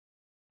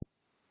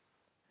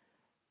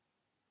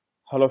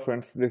Hello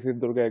friends, this is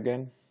Durga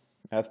again.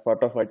 As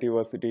part of IT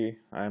Varsity,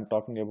 I am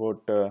talking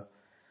about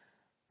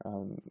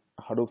um,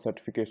 Hadoop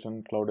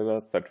certification,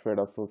 Cloudera Certified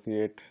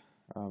Associate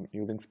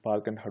using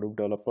Spark and Hadoop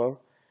Developer.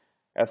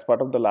 As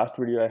part of the last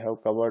video, I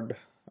have covered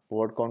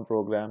word count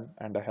program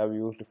and I have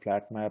used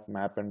flat map,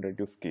 map and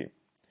reduce key.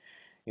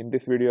 In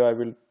this video, I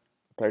will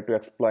try to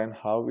explain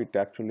how it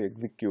actually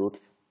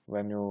executes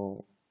when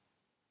you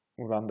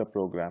run the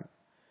program.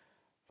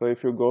 So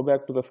if you go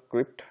back to the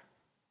script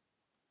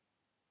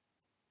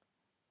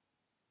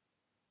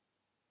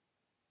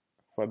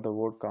for the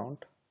word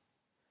count,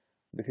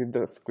 this is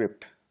the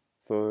script.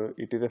 So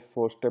it is a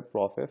four-step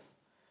process.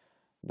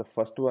 The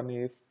first one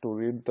is to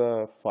read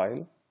the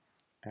file,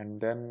 and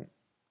then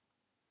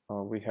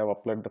we have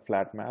applied the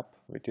flat map,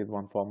 which is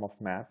one form of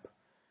map,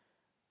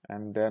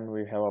 and then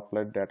we have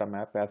applied data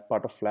map. As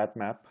part of flat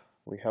map,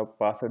 we have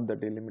passed the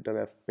delimiter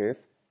as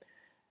space,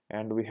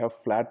 and we have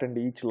flattened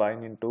each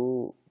line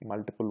into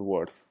multiple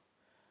words,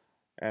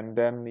 and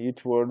then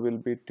each word will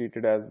be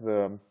treated as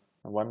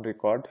one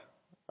record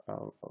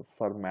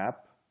for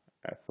map.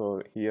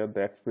 So here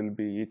the X will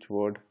be each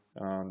word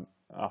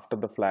after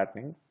the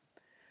flattening,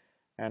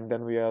 and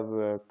then we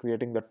are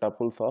creating the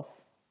tuples of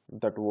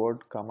that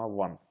word comma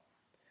 1,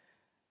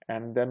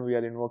 and then we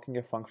are invoking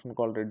a function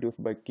called reduce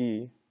by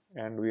key,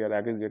 and we are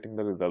aggregating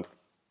the results.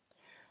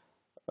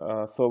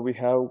 So we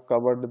have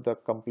covered the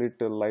complete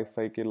life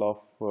cycle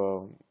of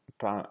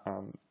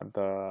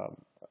the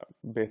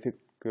basic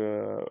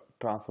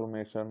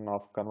transformation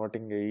of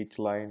converting each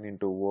line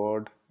into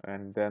word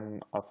and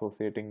then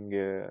associating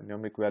a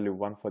numeric value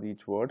 1 for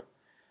each word,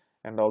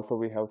 and also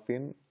we have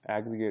seen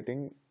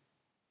aggregating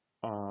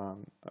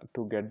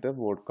to get the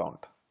word count.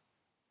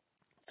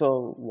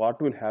 So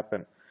what will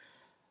happen?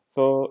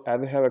 So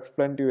as I have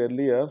explained to you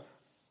earlier,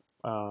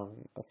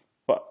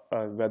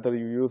 whether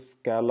you use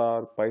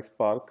Scala or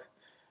PySpark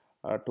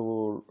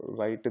to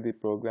write the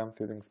programs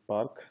using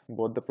Spark,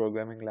 both the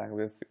programming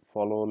languages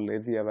follow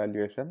lazy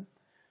evaluation,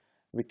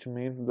 which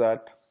means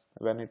that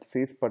when it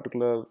sees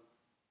particular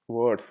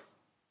words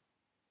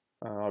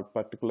or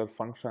particular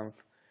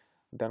functions,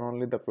 then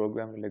only the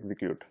program will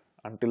execute.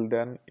 Until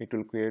then, it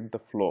will create the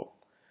flow.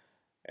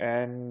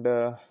 And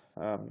the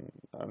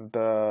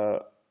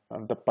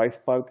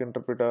PySpark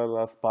interpreter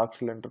or Spark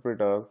Shell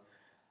interpreter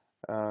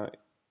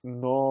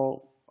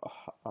know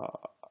uh,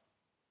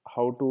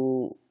 how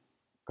to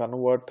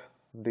convert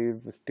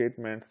these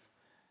statements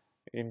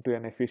into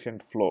an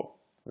efficient flow,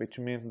 which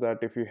means that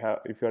if you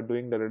are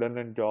doing the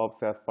redundant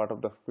jobs as part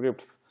of the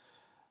scripts,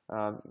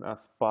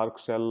 Spark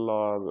Shell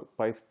or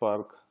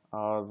PySpark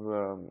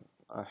or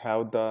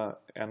have the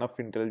enough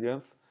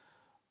intelligence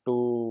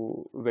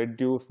to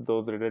reduce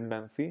those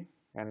redundancy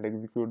and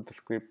execute the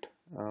script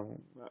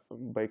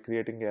by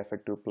creating an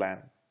effective plan.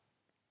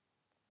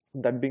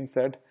 That being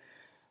said,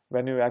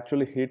 when you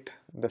actually hit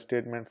the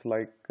statements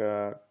like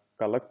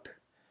collect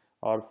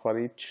or for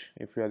each,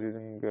 if you are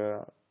using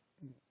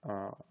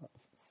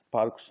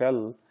Spark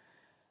Shell,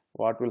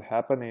 what will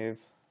happen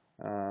is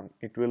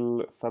it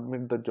will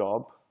submit the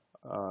job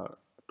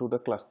to the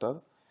cluster,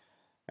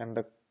 and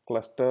the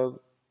cluster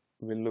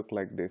will look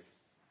like this.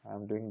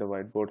 I'm doing the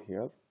whiteboard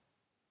here.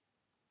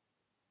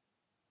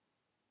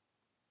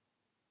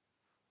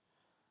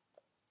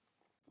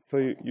 So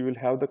you will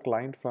have the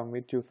client from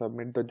which you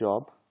submit the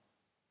job,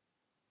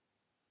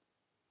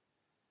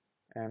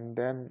 and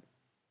then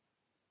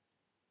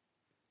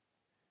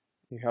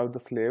you have the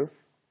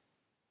slaves,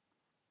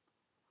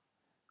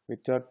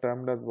 which are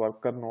termed as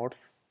worker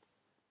nodes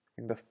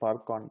in the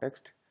Spark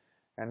context,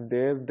 and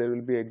there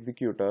will be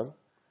executor,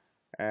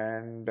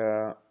 and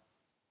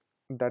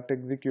that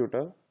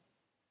executor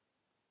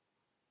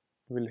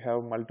will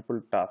have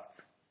multiple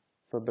tasks.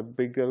 So the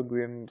bigger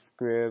green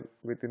square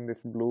within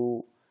this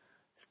blue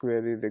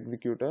square is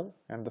executor,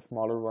 and the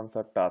smaller ones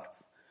are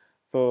tasks.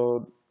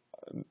 So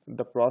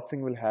the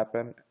processing will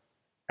happen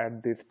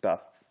at these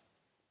tasks,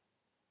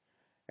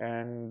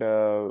 and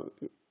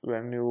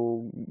when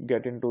you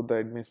get into the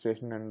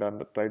administration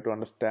and try to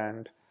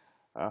understand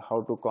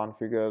how to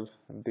configure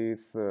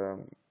these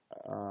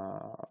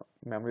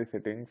memory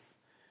settings,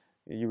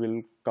 you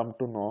will come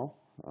to know.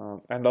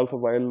 And also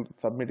while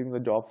submitting the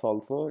jobs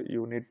also,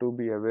 you need to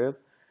be aware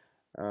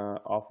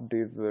of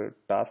these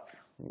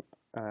tasks,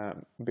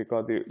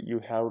 because you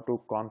have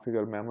to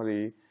configure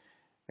memory,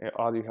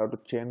 or you have to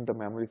change the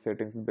memory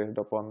settings based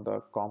upon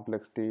the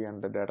complexity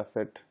and the data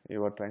set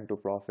you are trying to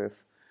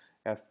process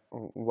as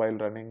while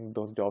running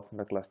those jobs in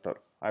the cluster.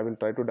 I will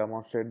try to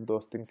demonstrate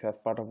those things as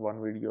part of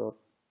one video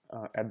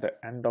at the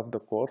end of the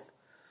course,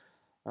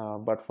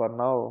 but for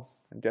now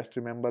just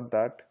remember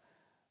that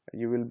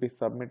you will be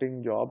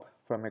submitting job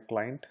from a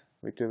client,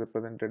 which is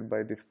represented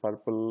by this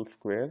purple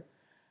square,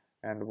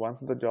 and once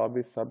the job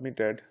is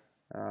submitted,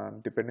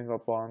 depending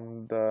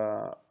upon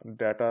the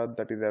data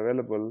that is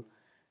available,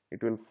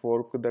 it will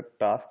fork the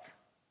tasks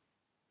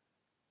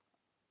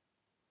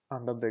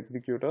under the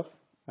executors,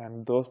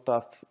 and those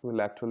tasks will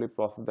actually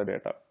process the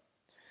data.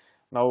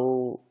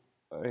 Now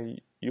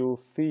you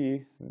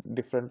see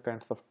different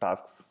kinds of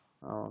tasks,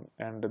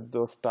 and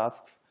those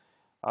tasks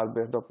are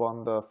based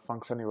upon the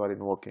function you are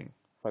invoking.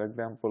 For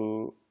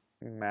example,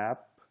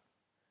 map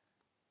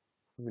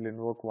will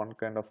invoke one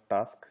kind of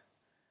task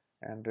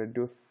and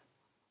reduce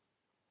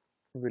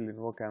will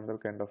invoke another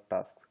kind of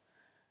task.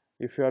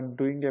 If you are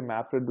doing a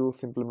map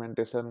reduce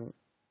implementation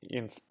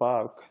in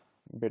Spark,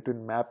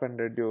 between map and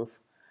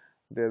reduce,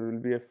 there will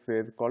be a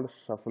phase called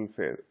shuffle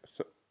phase.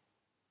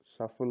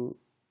 Shuffle,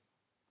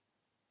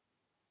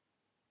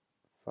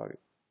 sorry,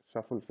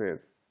 shuffle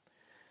phase.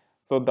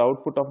 So the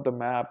output of the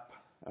map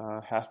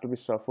has to be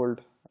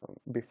shuffled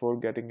before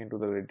getting into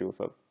the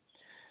reducer.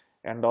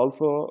 And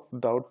also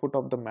the output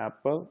of the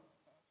mapper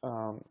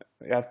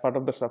as part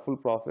of the shuffle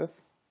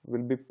process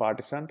will be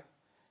partitioned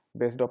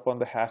based upon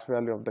the hash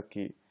value of the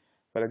key.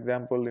 For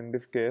example, in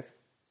this case,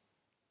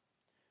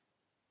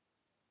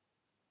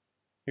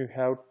 you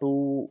have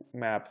two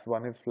maps,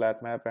 one is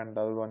flat map and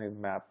the other one is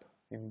map.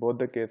 In both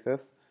the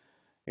cases,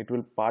 it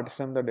will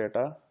partition the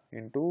data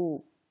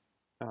into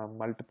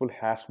multiple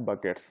hash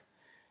buckets.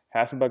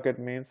 Hash bucket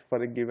means for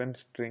a given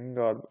string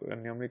or a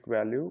numeric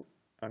value,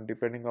 and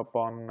depending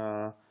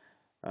upon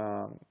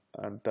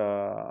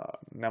the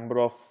number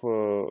of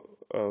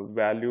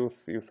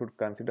values you should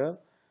consider,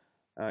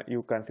 it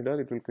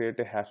will create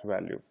a hash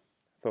value.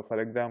 So for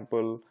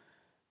example,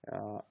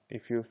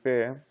 if you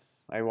say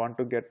I want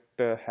to get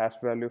a hash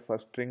value for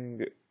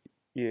string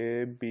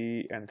A,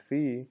 B and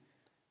C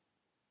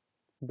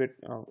bit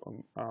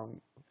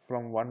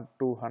from 1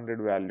 to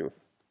 100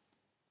 values,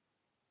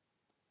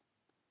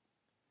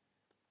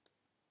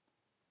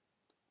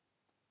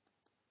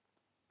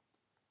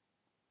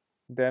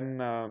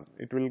 then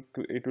it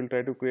will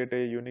try to create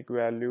a unique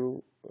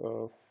value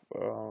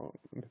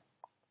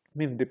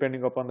means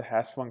depending upon the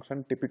hash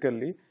function.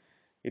 Typically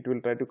it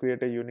will try to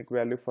create a unique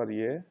value for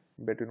A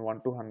between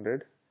 1 to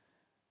 100,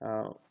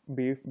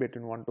 B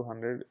between 1 to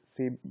 100,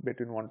 C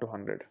between 1 to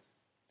 100.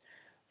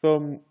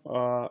 So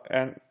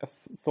and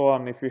so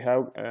on. If you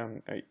have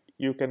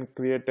you can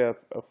create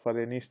for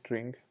any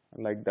string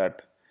like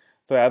that.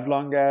 So as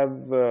long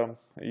as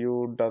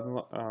you does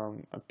not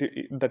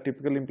the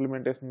typical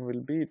implementation will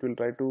be, it will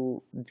try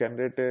to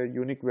generate a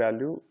unique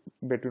value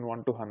between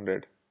 1 to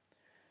 100,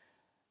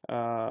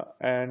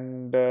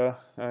 and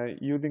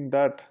using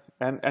that,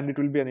 and it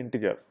will be an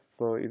integer.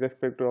 So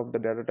irrespective of the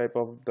data type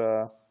of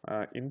the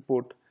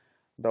input,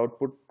 the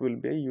output will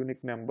be a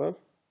unique number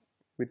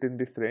within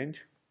this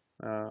range,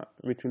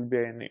 which will be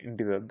an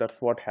integer.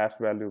 That's what hash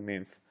value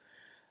means.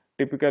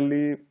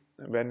 Typically,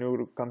 when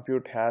you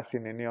compute hash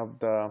in any of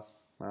the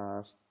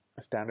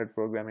standard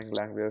programming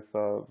languages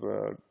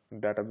or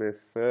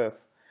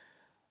databases,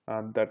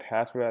 that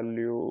hash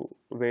value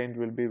range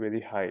will be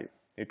very high.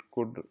 It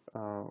could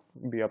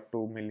be up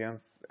to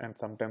millions and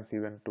sometimes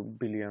even to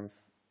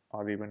billions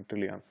or even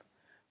trillions.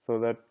 So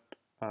that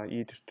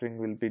each string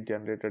will be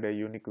generated a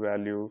unique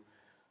value,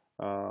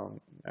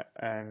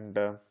 and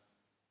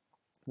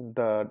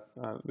the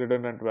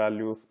redundant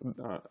values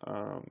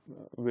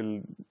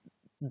will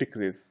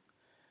decrease.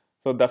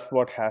 So that's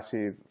what hash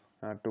is,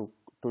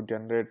 to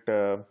generate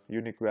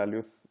unique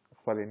values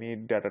for any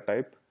data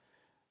type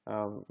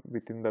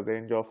within the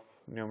range of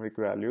numeric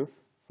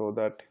values, so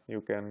that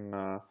you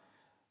can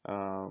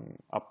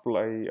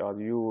apply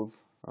or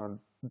use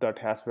that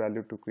hash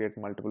value to create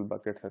multiple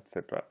buckets,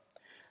 etc.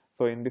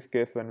 So in this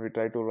case, when we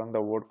try to run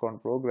the word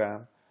count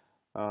program,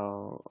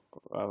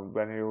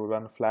 when you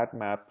run flat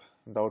map,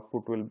 the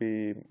output will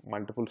be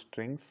multiple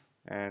strings,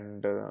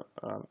 and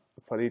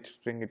for each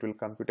string it will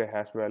compute a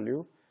hash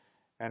value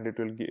and it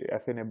will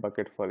assign a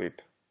bucket for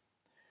it.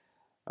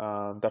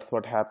 That's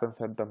what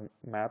happens at the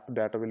map.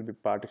 Data will be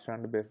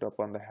partitioned based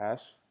upon the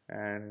hash,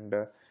 and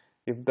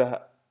if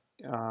the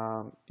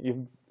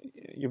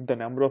if the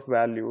number of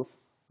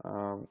values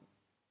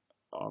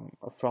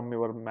from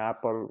your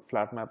map or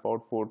flat map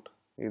output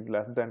is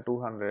less than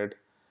 200,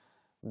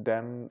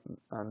 then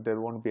there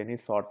won't be any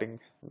sorting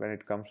when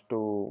it comes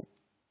to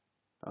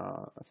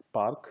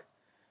Spark.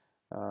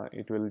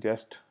 It will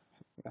just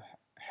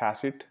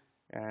hash it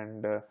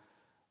and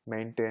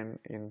maintain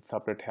in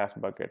separate hash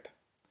bucket.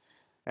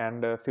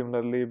 And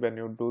similarly, when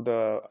you do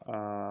the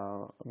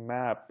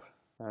map,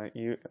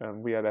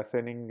 we are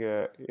assigning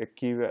a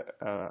key.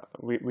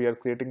 We are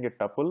creating a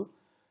tuple,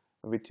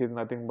 which is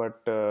nothing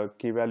but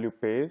key value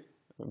pair,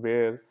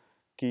 where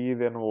key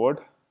is an word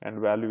and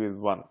value is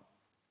 1.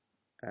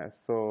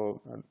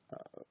 So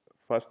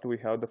first we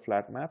have the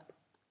flat map,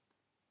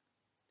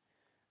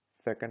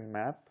 second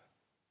map,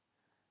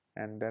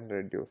 and then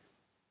reduce.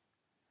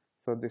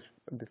 So this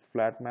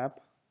flat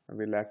map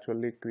will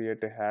actually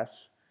create a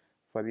hash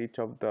for each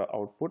of the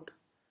output,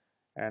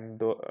 and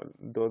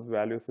those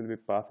values will be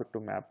passed to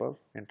mapper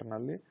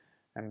internally,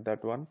 and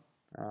that one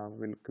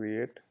will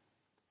create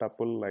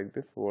tuple like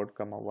this: word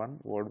comma 1,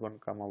 word 1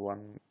 comma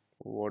 1,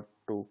 word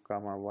 2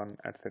 comma 1,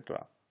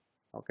 etc.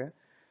 Okay,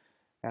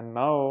 and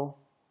now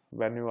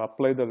when you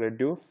apply the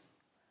reduce,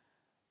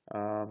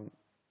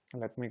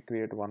 let me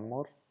create one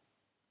more.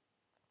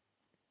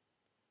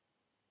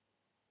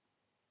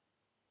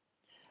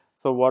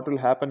 So what will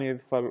happen is,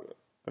 for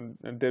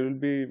there will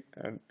be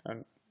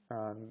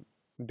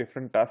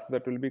different tasks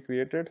that will be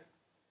created.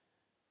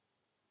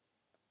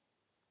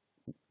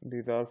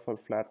 These are for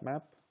flat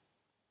map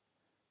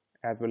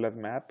as well as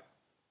map.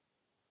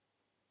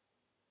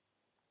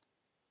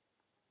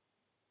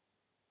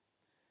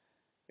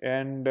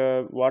 And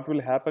what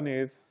will happen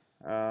is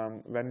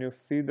when you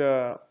see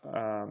the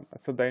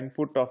so the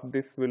input of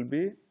this will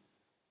be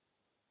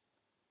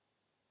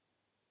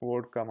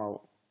word comma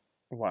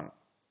 1,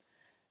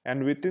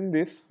 and within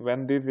this,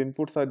 when these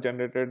inputs are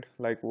generated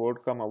like word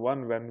comma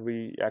 1, when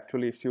we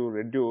actually issue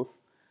reduce,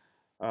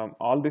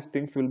 all these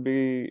things will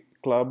be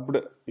clubbed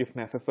if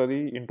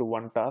necessary into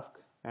one task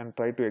and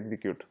try to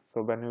execute.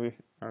 So when we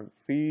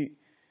see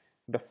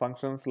the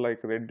functions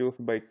like reduce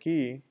by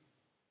key,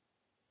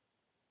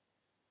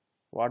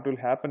 what will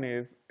happen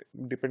is,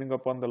 depending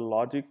upon the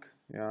logic,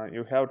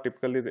 you have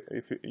typically,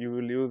 if you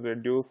will use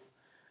reduce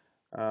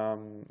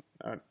um,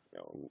 uh,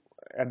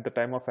 at the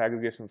time of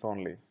aggregations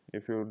only.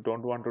 If you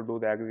don't want to do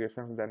the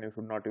aggregations, then you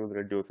should not use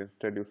reduce.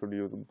 Instead, you should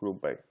use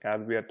group by.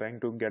 As we are trying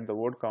to get the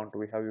word count,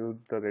 we have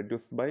used the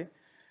reduce by,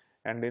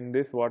 and in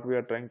this, what we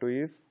are trying to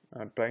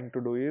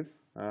do is,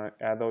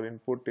 as our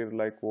input is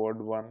like word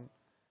 1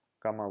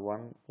 comma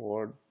 1,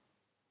 word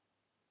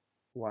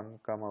 1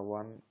 comma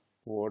 1,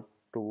 word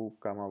 2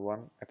 comma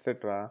 1,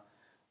 etc.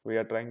 We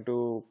are trying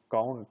to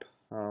count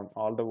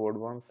all the word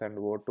 1s and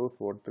word 2s,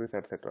 word 3s,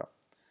 etc.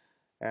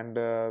 And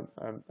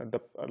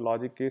the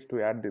logic is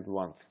to add these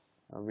ones,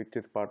 which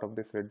is part of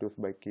this reduce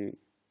by key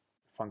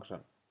function.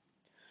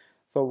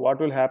 So what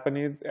will happen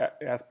is,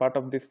 as part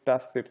of this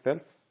task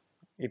itself,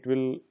 it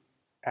will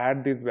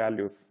add these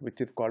values, which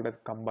is called as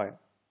combine.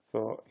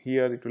 So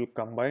here it will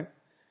combine,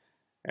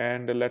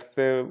 and let's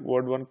say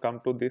word 1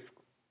 come to this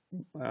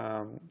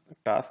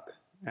task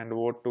and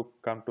word 2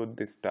 come to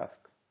this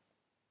task.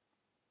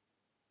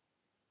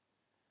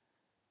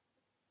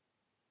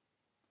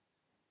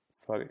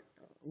 Sorry,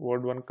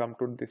 word 1 come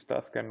to this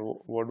task and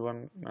word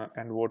 1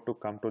 and word 2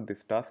 come to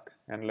this task,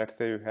 and let's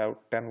say you have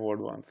 10 word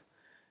 1s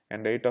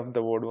and 8 of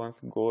the word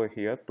 1s go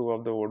here, 2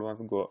 of the word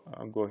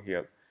 1s go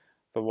here.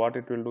 So what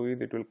it will do is,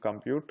 it will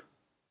compute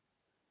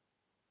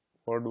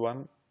word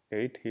 1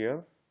 8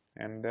 here,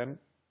 and then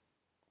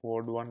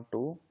word 1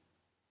 2,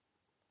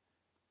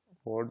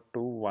 word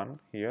 2 1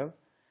 here,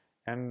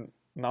 and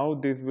now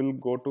this will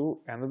go to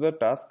another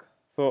task.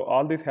 So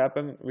all this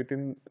happen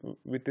within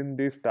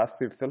these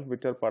tasks itself,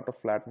 which are part of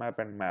flat map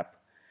and map.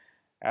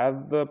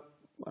 As the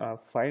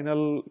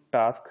final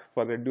task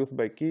for reduce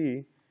by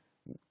key,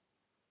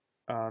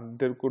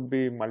 there could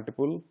be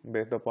multiple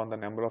based upon the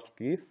number of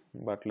keys,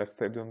 but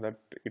let's assume that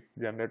it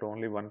generates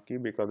only one key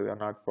because we are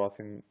not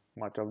processing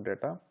much of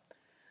data.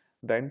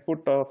 The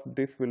input of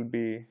this will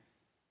be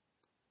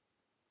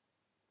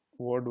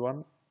word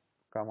 1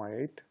 comma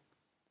 8,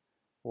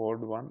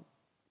 word 1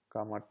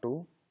 comma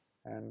 2,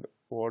 and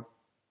word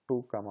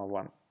 2 comma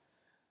 1.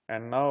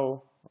 And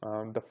now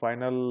the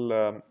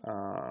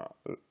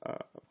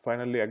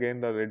finally again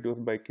the reduce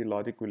by key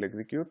logic will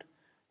execute.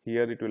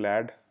 Here it will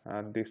add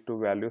these two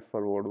values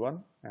for word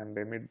 1 and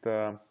emit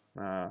the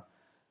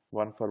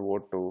one for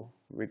word 2,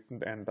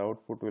 and the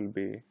output will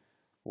be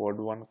word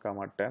 1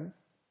 comma 10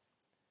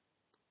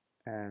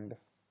 and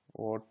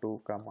word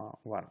 2 comma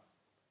 1.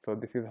 So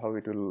this is how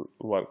it will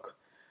work.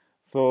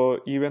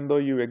 So even though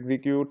you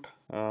execute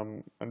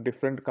a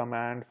different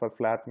command for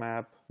flat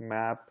map,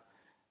 map,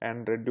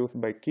 and reduce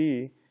by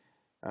key,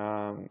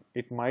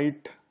 it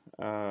might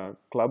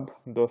club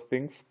those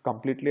things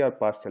completely or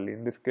partially.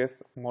 In this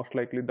case, most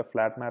likely the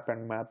flat map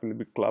and map will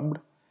be clubbed,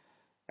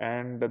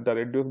 and the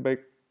reduce by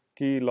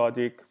key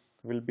logic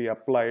will be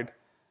applied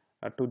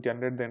to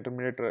generate the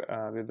intermediate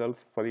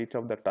results for each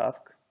of the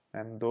tasks,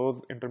 and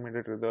those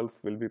intermediate results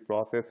will be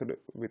processed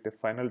with a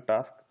final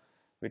task,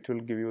 which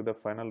will give you the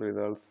final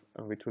results,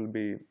 which will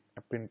be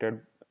printed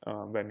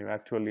when you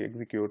actually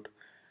execute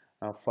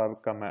for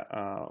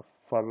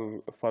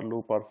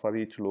loop or for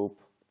each loop,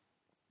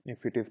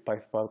 if it is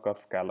PySpark or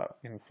Scala.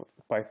 In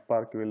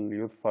PySpark you will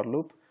use for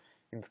loop,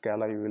 in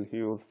Scala you will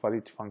use for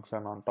each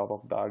function on top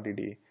of the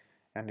RDD,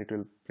 and it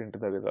will print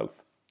the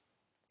results.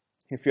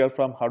 If you are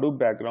from Hadoop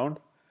background,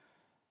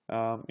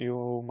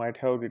 you might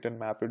have written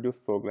MapReduce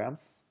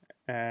programs,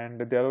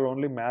 and there are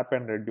only map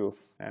and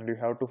reduce, and you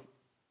have to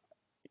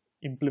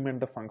implement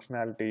the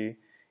functionality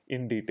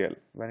in detail.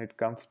 When it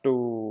comes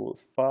to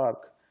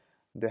Spark,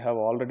 they have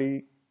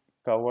already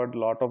covered a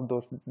lot of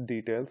those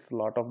details,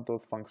 lot of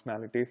those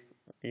functionalities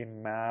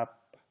in map,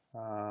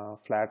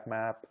 flat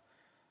map,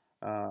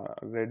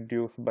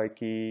 reduce by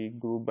key,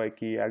 group by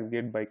key,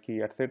 aggregate by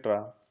key,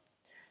 etc.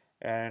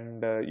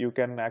 And you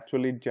can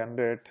actually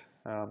generate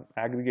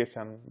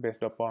aggregation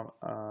based upon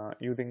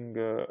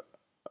using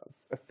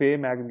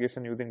same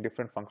aggregation using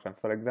different functions.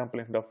 For example,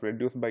 instead of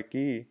reduce by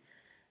key,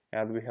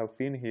 as we have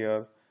seen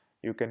here,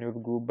 you can use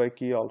group by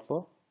key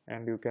also,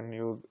 and you can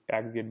use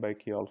aggregate by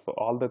key also.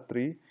 All the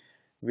three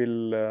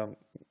will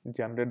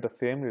generate the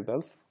same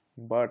results,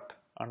 but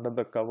under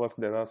the covers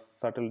there are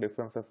subtle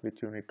differences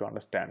which you need to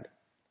understand.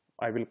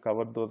 I will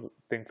cover those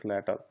things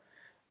later.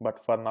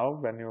 But for now,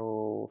 when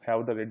you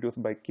have the reduce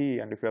by key,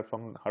 and if you are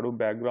from Hadoop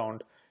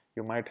background,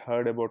 You might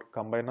heard about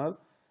combiner,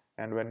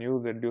 and when you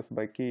use reduce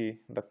by key,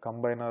 the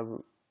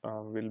combiner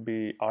will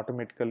be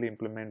automatically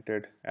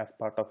implemented as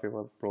part of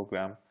your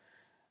program.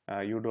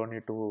 You don't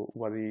need to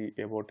worry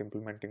about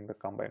implementing the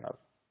combiner.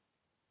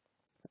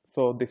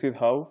 So this is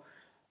how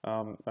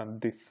and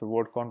this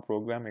word count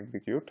program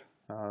execute.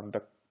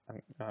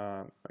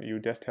 You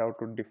just have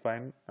to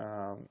define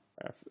a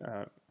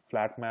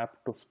flat map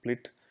to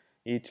split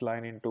each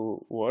line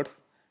into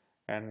words,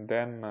 and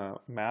then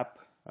map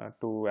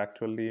to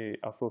actually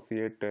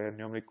associate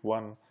numeric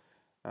 1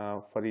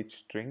 for each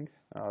string,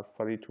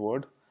 for each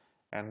word,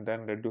 and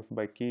then reduce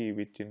by key,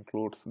 which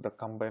includes the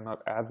combiner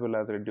as well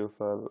as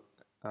reducer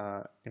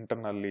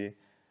internally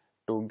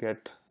to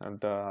get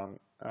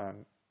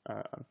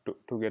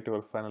to get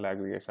your final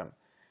aggregation.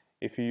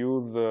 If you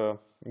use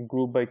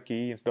group by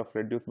key instead of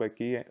reduce by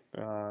key,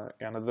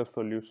 another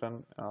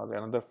solution or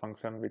another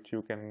function which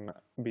you can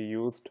be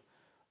used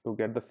to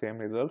get the same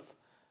results,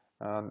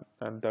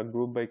 and the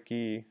group by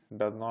key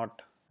does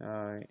not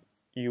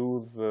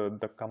use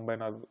the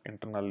combiner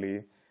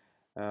internally.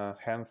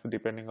 Hence,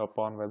 depending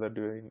upon whether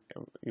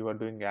you are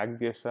doing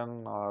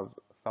aggregation or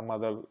some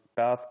other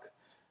task,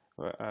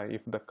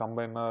 if the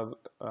combiner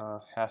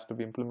has to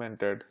be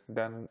implemented,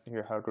 then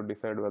you have to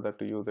decide whether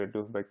to use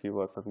reduce by key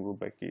versus group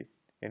by key.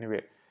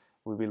 Anyway,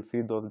 we will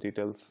see those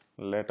details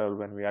later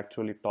when we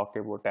actually talk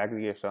about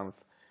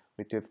aggregations,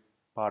 which is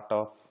part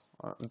of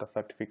the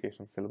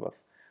certification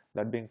syllabus.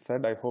 That being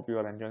said, I hope you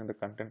are enjoying the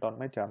content on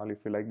my channel. If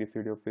you like this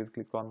video, please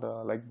click on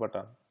the like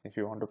button. If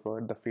you want to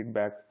provide the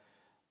feedback,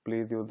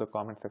 please use the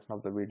comment section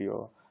of the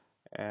video.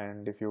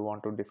 And if you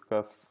want to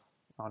discuss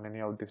on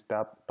any of these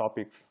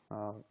topics,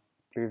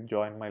 please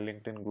join my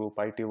LinkedIn group,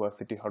 IT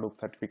Varsity Hadoop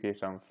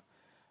Certifications.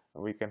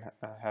 We can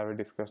have a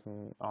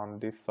discussion on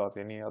this or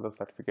any other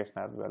certification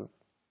as well.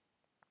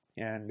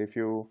 And if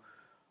you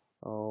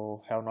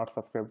have not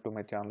subscribed to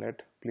my channel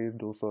yet, please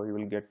do so. You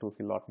will get to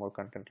see a lot more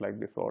content like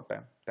this over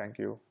time. Thank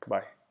you.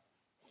 Bye.